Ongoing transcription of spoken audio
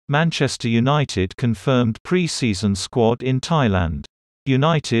Manchester United confirmed pre-season squad in Thailand.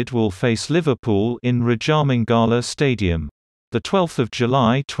 United will face Liverpool in Rajamangala Stadium. 12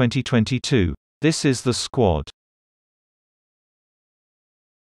 July 2022. This is the squad.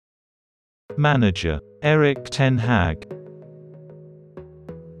 Manager: Erik Ten Hag.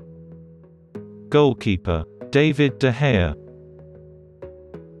 Goalkeeper: David De Gea.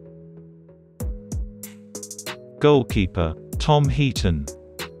 Goalkeeper: Tom Heaton.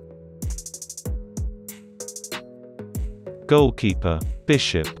 Goalkeeper: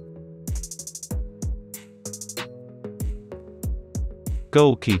 Bishop.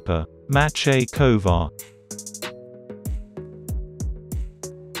 Goalkeeper: Maciej Kovar.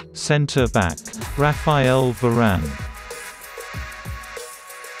 Centre back: Rafael Varane.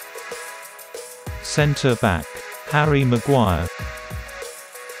 Centre back: Harry Maguire.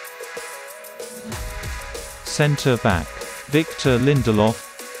 Centre back: Victor Lindelöf.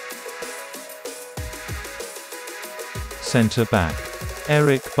 Centre back: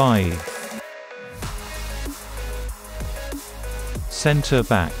 Erik. Centre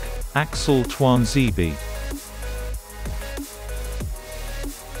back: Axel Tuanzebe.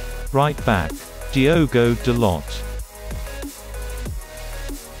 Right back: Diogo Dalot.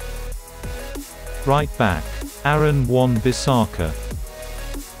 Right back: Aaron Wan-Bissaka.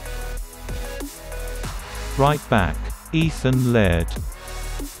 Right back: Ethan Laird.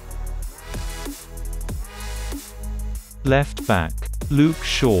 Left back: Luke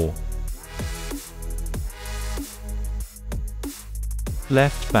Shaw.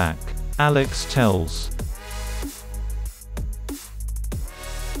 Left back: Alex Telles.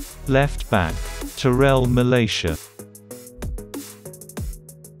 Left back: Terrell Malacia.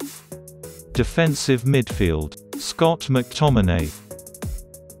 Defensive midfield: Scott McTominay.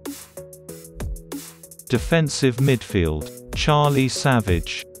 Defensive midfield: Charlie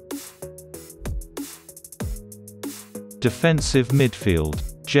Savage. Defensive midfield: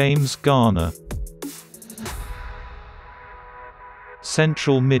 James Garner.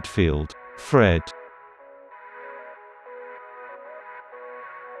 Central midfield: Fred.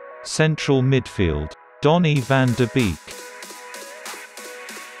 Central midfield: Donny van de Beek.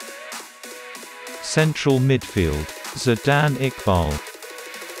 Central midfield: Zidane Iqbal.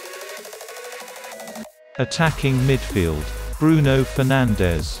 Attacking midfield: Bruno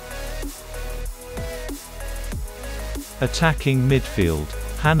Fernandes. Attacking midfield: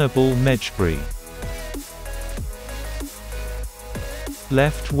 Hannibal Mejbri.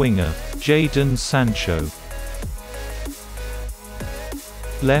 Left winger: Jadon Sancho.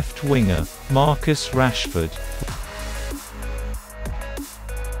 Left winger: Marcus Rashford.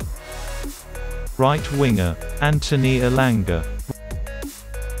 Right winger: Anthony Elanga.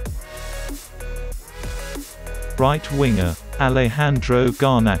 Right winger: Alejandro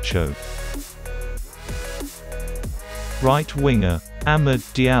Garnacho. Right winger: Amad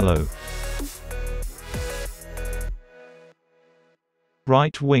Diallo.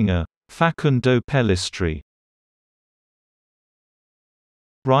 Right winger: Facundo Pellistri.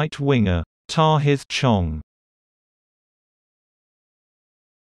 Right winger: Tahith Chong.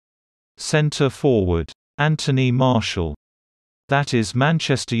 Centre forward: Anthony Martial. That is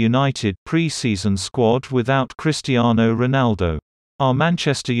Manchester United pre-season squad without Cristiano Ronaldo. Are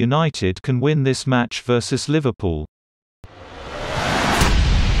Manchester United can win this match versus Liverpool?